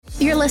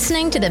You're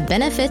listening to the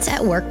Benefits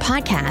at Work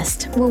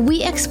podcast, where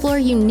we explore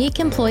unique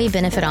employee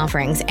benefit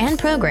offerings and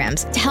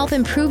programs to help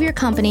improve your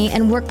company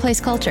and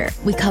workplace culture.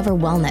 We cover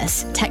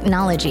wellness,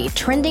 technology,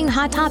 trending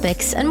hot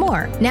topics, and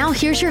more. Now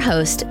here's your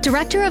host,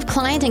 Director of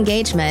Client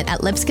Engagement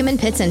at Lipscomb &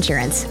 Pitts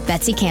Insurance,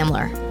 Betsy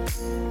Kamler.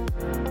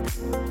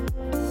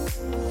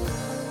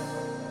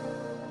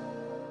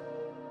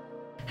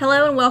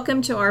 Hello and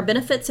welcome to our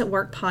Benefits at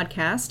Work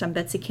podcast. I'm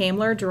Betsy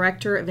Kamler,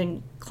 Director of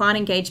Client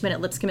Engagement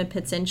at Lipscomb &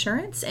 Pitts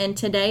Insurance, and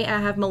today I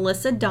have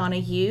Melissa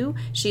Donahue.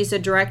 She's a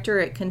Director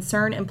at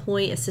Concern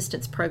Employee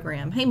Assistance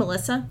Program. Hey,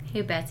 Melissa.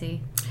 Hey,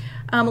 Betsy.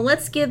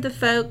 Let's give the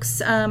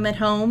folks at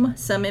home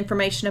some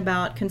information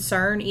about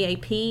Concern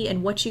EAP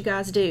and what you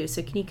guys do.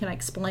 So can you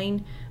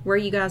explain where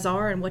you guys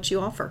are and what you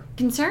offer?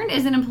 Concern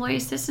is an employee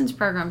assistance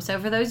program. So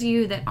for those of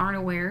you that aren't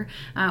aware,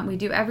 we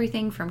do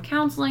everything from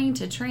counseling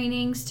to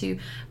trainings to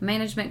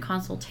management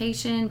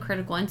consultation,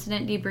 critical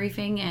incident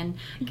debriefing, and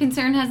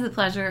Concern has the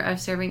pleasure of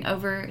serving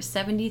over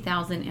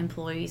 70,000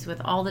 employees with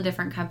all the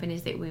different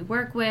companies that we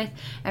work with,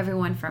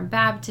 everyone from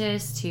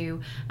Baptist to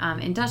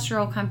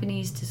industrial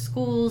companies to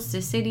schools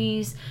to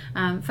cities,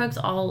 folks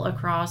all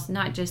across,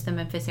 not just the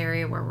Memphis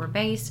area where we're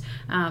based,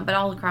 but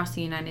all across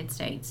the United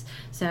States.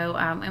 So,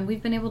 and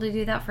we've been able to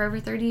do that for over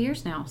 30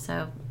 years now.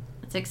 So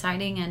it's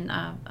exciting and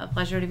a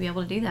pleasure to be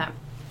able to do that.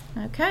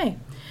 Okay.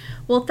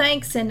 Well,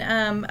 thanks. And,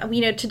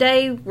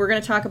 today we're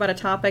going to talk about a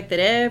topic that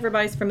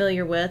everybody's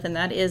familiar with, and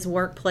that is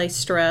workplace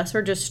stress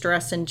or just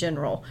stress in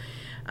general.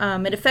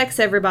 It affects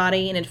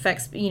everybody, and it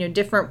affects,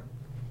 different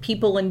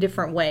people in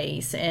different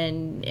ways.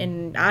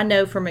 And I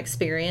know from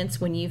experience,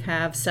 when you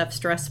have stuff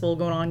stressful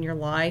going on in your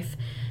life,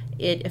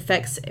 it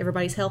affects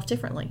everybody's health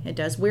differently. It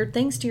does weird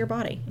things to your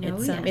body.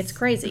 It's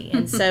crazy.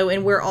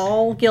 And we're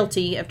all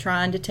guilty of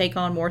trying to take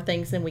on more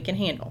things than we can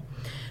handle.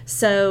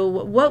 So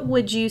what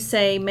would you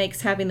say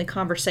makes having the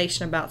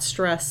conversation about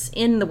stress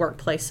in the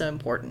workplace so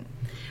important?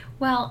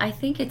 Well, I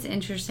think it's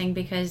interesting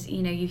because,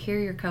 you hear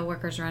your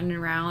coworkers running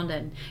around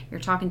and you're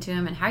talking to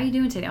them and how are you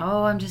doing today?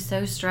 Oh, I'm just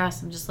so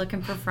stressed. I'm just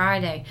looking for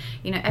Friday.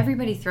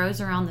 Everybody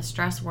throws around the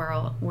stress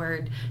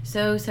word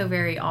so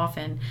very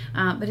often.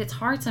 But it's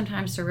hard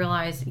sometimes to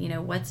realize,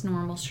 what's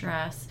normal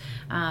stress?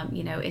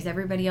 Is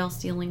everybody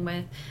else dealing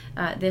with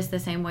this the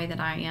same way that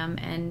I am?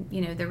 And,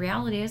 the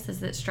reality is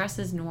that stress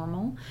is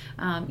normal.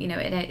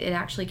 It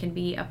actually can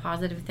be a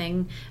positive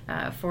thing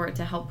for it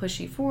to help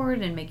push you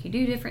forward and make you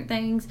do different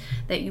things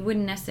that you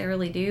wouldn't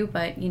necessarily do,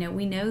 but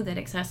we know that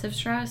excessive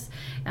stress,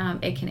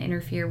 it can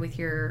interfere with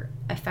your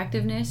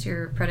effectiveness,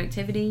 your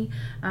productivity,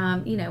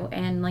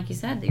 and like you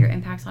said, your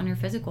impacts on your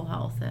physical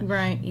health.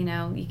 Right.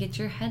 You get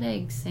your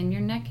headaches and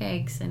your neck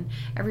aches, and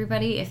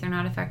everybody, if they're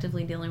not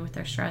effectively dealing with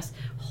their stress,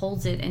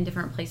 holds it in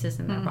different places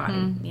in their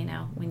body.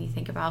 When you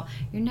think about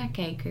your neck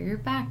ache or your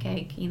back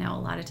ache, a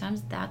lot of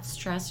times that's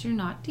stress you're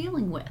not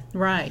dealing with.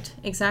 Right.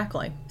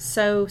 Exactly.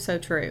 So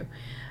true.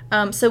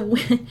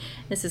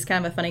 This is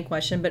kind of a funny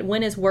question, but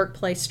when is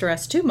workplace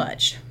stress too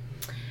much?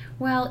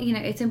 Well,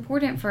 it's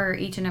important for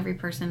each and every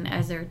person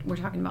as we're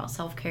talking about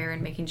self-care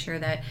and making sure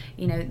that,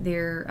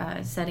 they're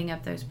setting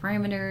up those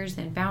parameters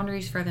and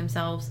boundaries for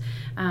themselves,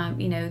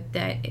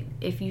 that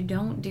if you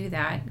don't do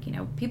that,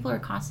 people are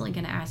constantly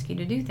going to ask you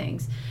to do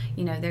things.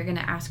 They're going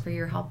to ask for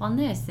your help on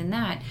this and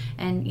that.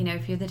 And,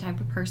 if you're the type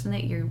of person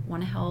that you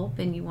want to help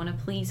and you want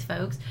to please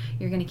folks,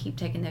 you're going to keep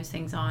taking those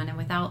things on. And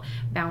without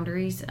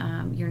boundaries,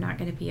 you're not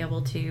going to be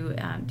able to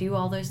do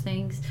all those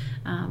things.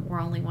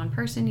 We're only one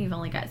person. You've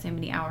only got so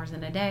many hours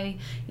in a day.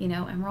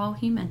 And we're all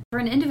human. For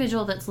an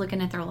individual that's looking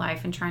at their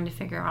life and trying to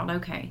figure out,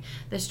 okay,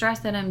 the stress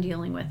that I'm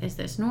dealing with, is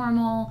this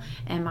normal?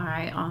 Am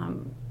I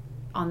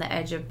on the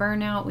edge of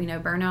burnout? We know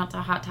burnout's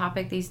a hot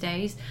topic these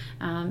days.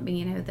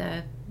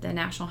 The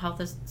National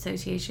Health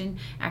Association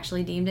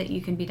actually deemed that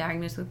you can be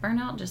diagnosed with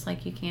burnout just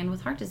like you can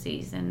with heart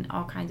disease and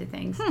all kinds of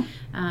things.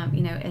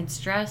 And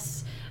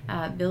stress,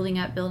 building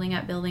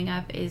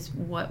up is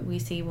what we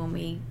see when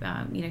we,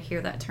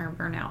 hear that term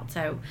burnout.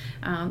 So,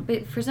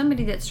 but for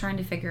somebody that's trying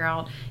to figure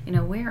out,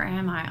 where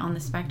am I on the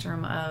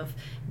spectrum of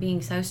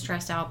being so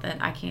stressed out that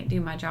I can't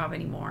do my job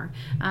anymore?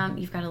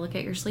 You've got to look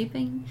at your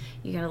sleeping.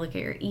 You got to look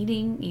at your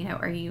eating.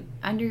 Are you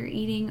under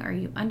eating? Are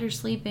you under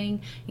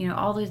sleeping?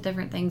 All those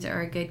different things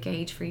are a good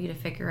gauge for you to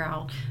figure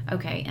out,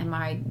 okay, am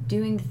I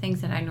doing the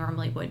things that I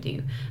normally would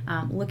do?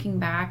 Looking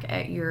back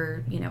at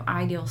your,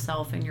 ideal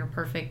self and your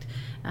perfect,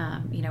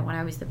 when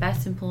I was the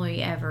best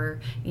employee ever,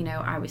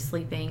 I was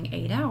sleeping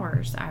 8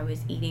 hours. I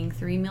was eating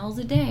 3 meals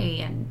a day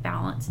and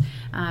balance,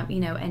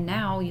 and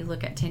now you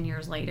look at 10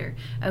 years later,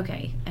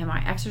 okay, am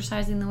I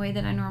exercising the way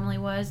that I normally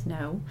was?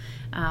 No.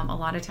 A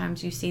lot of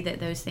times you see that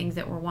those things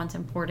that were once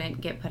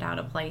important get put out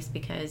of place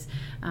because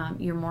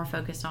you're more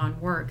focused on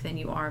work than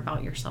you are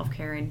about your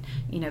self-care and,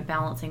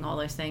 balancing all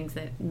those things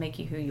that make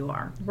you who you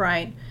are.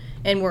 Right.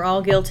 And we're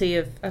all guilty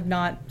of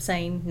not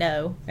saying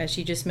no, as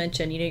you just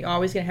mentioned. You're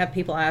always going to have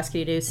people ask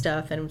you to do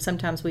stuff, and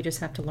sometimes we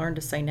just have to learn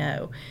to say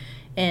no.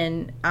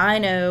 And I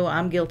know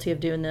I'm guilty of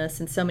doing this,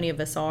 and so many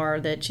of us are,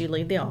 that you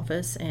leave the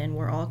office and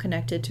we're all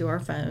connected to our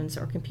phones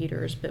or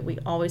computers, but we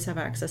always have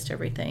access to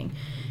everything.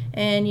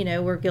 And,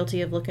 we're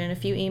guilty of looking at a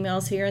few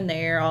emails here and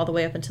there all the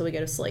way up until we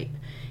go to sleep.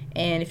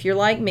 And if you're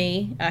like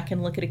me, I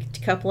can look at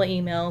a couple of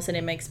emails and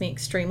it makes me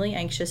extremely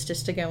anxious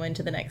just to go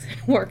into the next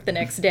work the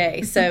next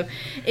day. So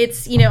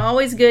it's,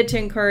 always good to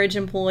encourage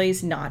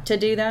employees not to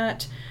do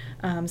that.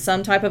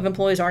 Some type of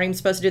employees aren't even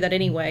supposed to do that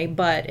anyway,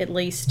 but at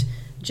least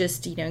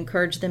just,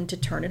 encourage them to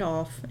turn it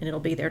off and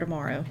it'll be there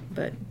tomorrow.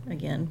 But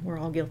again, we're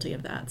all guilty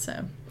of that.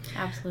 So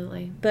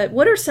absolutely. But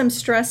what are some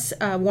stress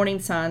warning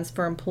signs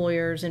for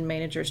employers and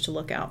managers to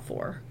look out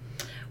for?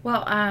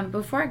 Well,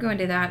 before I go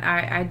into that,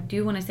 I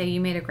do want to say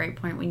you made a great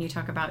point when you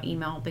talk about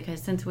email,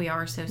 because since we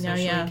are so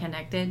socially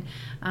connected,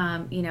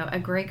 a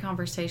great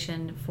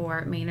conversation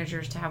for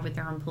managers to have with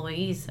their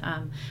employees.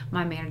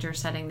 My manager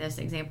setting this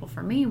example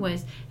for me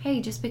was,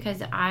 hey, just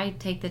because I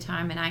take the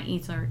time and I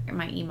answer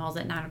my emails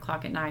at 9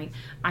 o'clock at night,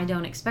 I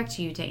don't expect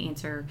you to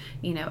answer,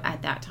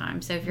 at that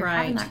time. So if you're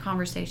having that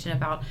conversation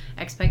about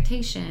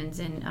expectations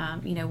and,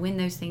 when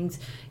those things,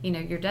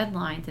 your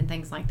deadlines and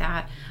things like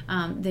that,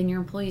 then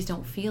your employees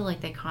don't feel like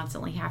they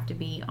constantly have to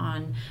be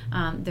on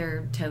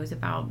their toes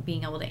about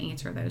being able to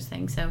answer those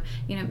things. So,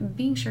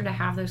 being sure to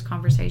have those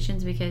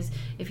conversations, because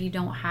if you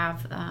don't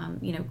have,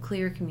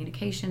 clear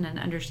communication and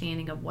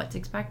understanding of what's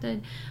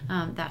expected,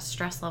 that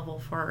stress level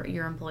for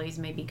your employees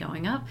may be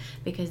going up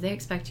because they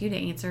expect you to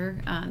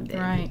answer.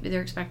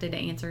 They're expected to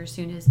answer as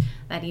soon as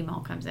that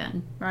email comes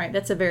in. Right.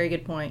 That's a very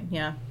good point.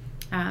 Yeah.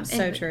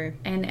 So true.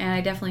 And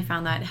I definitely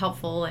found that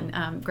helpful,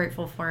 and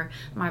grateful for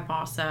my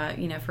boss,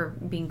 for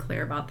being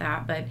clear about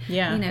that. But,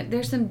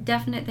 there's some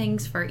definite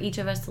things for each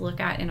of us to look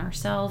at in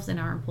ourselves and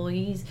our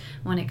employees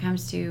when it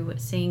comes to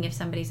seeing if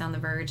somebody's on the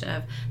verge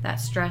of that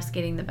stress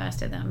getting the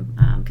best of them.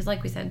 Because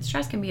like we said,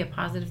 stress can be a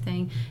positive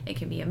thing. It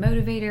can be a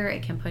motivator.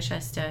 It can push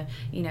us to,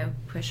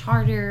 push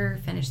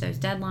harder, finish those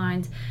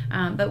deadlines.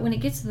 But when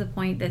it gets to the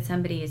point that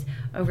somebody is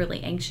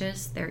overly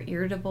anxious, they're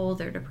irritable,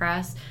 they're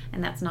depressed,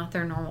 and that's not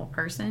their normal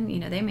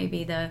person, they may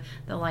be the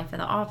life of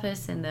the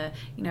office and the,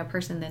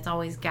 person that's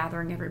always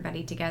gathering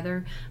everybody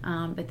together.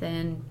 But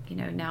then,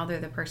 now they're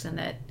the person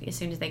that as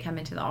soon as they come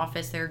into the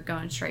office, they're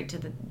going straight to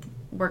the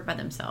work by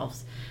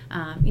themselves.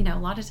 A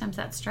lot of times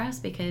that's stress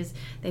because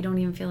they don't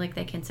even feel like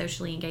they can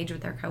socially engage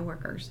with their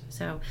coworkers.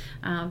 So,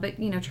 but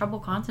trouble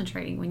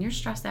concentrating. When you're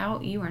stressed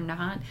out, you are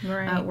not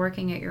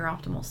working at your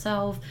optimal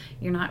self.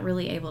 You're not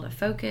really able to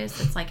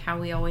focus. It's like how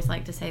we always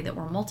like to say that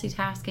we're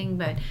multitasking,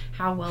 but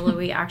how well are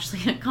we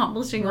actually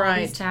accomplishing all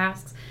these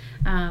tasks?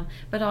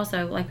 But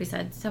also, like we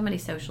said, somebody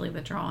socially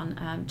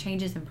withdrawn,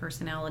 changes in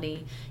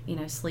personality,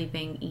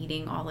 sleeping,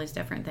 eating, all those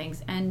different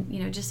things. And,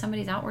 just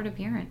somebody's outward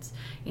appearance.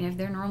 If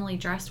they're normally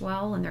dressed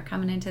well and they're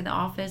coming into the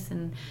office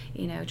and,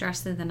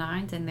 dressed to the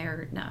nines and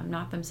they're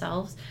not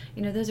themselves,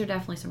 those are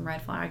definitely some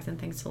red flags and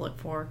things to look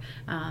for,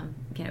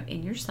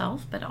 in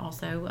yourself, but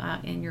also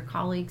in your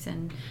colleagues,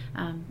 and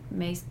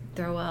may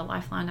throw a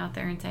lifeline out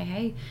there and say,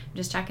 hey, I'm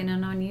just checking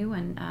in on you.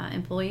 And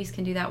employees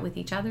can do that with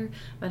each other,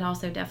 but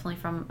also definitely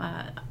from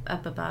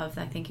up above.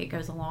 I think it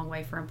goes a long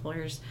way for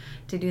employers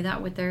to do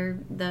that with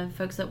the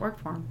folks that work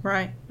for them.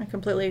 Right. I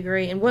completely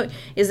agree. And what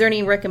is there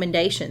any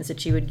recommendations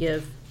that you would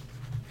give,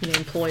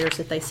 employers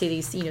if they see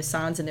these,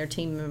 signs in their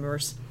team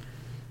members?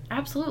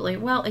 Absolutely.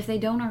 Well, if they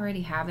don't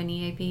already have an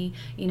EAP,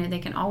 they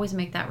can always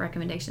make that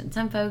recommendation.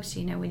 Some folks,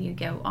 when you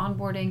go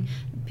onboarding,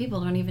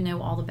 people don't even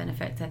know all the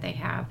benefits that they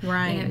have.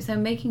 Right. So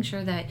making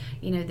sure that,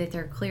 that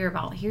they're clear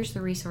about, here's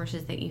the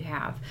resources that you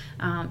have.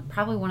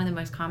 Probably one of the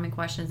most common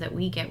questions that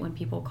we get when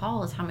people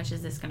call is, how much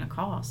is this going to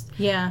cost?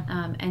 Yeah.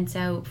 And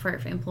so for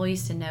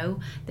employees to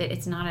know that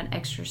it's not an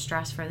extra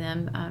stress for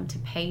them to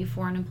pay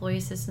for an employee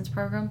assistance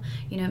program,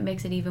 it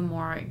makes it even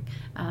more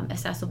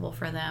accessible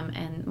for them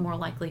and more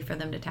likely for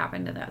them to tap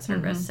into that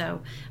service.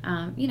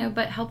 Mm-hmm. So,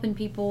 but helping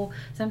people,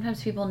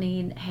 sometimes people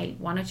need, hey,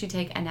 why don't you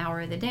take an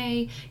hour of the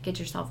day, get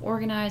yourself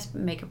organized,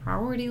 make a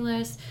priority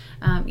list.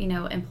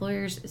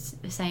 Employers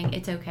saying,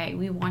 it's okay,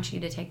 we want you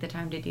to take the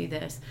time to do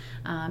this.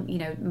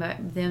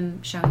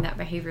 Them showing that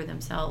behavior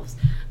themselves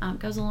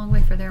goes a long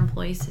way for their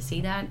employees to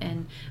see that,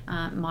 and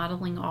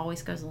modeling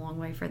always goes a long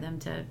way for them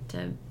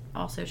to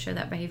also show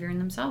that behavior in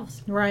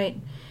themselves. Right.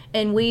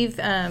 And we've,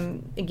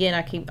 again,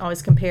 I keep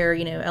always compare,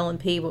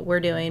 L&P, what we're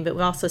doing, but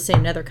we've also seen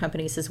in other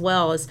companies as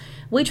well, is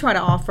we try to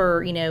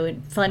offer,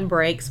 fun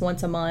breaks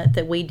once a month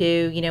that we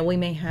do. We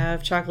may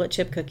have chocolate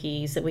chip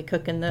cookies that we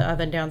cook in the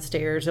oven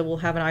downstairs, or we'll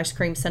have an ice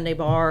cream sundae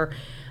bar,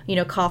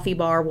 coffee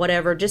bar,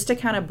 whatever, just to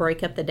kind of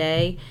break up the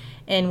day.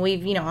 And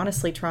we've,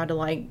 honestly tried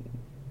to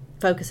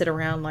focus it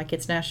around like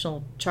it's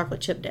National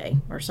Chocolate Chip Day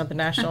or something,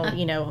 National,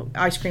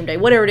 Ice Cream Day,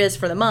 whatever it is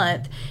for the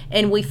month.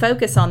 And we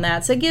focus on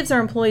that. So it gives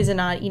our employees an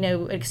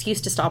excuse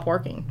to stop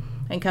working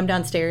and come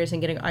downstairs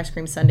and get an ice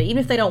cream sundae. Even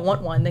if they don't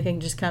want one, they can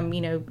just come,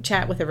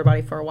 chat with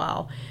everybody for a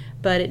while.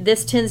 But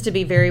this tends to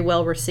be very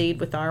well received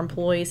with our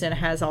employees, and it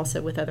has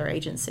also with other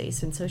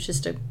agencies. And so it's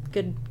just a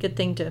good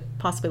thing to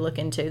possibly look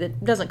into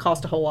that doesn't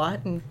cost a whole lot,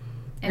 and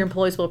your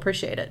employees will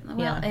appreciate it.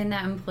 Well, and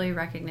that employee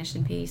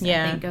recognition piece,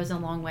 I think, goes a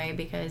long way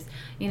because,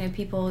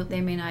 people, they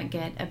may not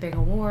get a big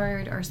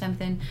award or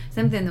something.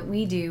 Something that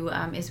we do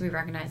is we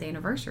recognize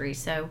anniversaries.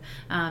 So,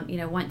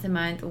 once a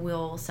month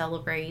we'll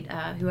celebrate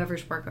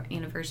whoever's work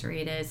anniversary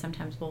it is.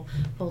 Sometimes we'll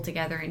pull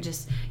together and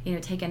just,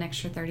 take an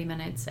extra 30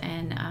 minutes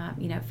and,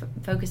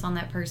 focus on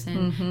that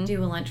person,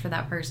 do a lunch for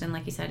that person.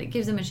 Like you said, it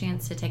gives them a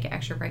chance to take an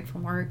extra break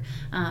from work,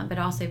 but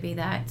also be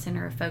that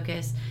center of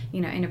focus,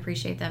 and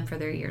appreciate them for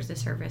their years of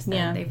service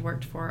that they've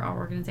worked for our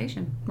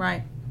organization.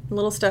 Right.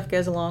 Little stuff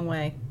goes a long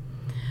way.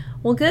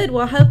 Well, good.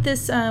 Well, I hope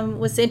this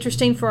was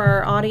interesting for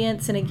our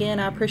audience. And again,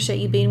 I appreciate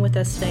you being with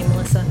us today,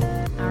 Melissa.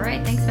 All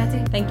right. Thanks, Betsy.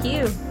 Thank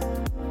you.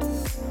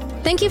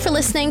 Thank you for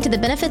listening to the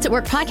Benefits at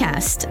Work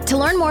podcast. To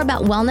learn more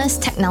about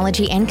wellness,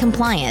 technology, and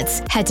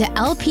compliance, head to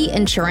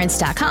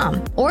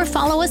lpinsurance.com or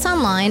follow us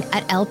online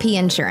at LP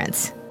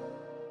Insurance.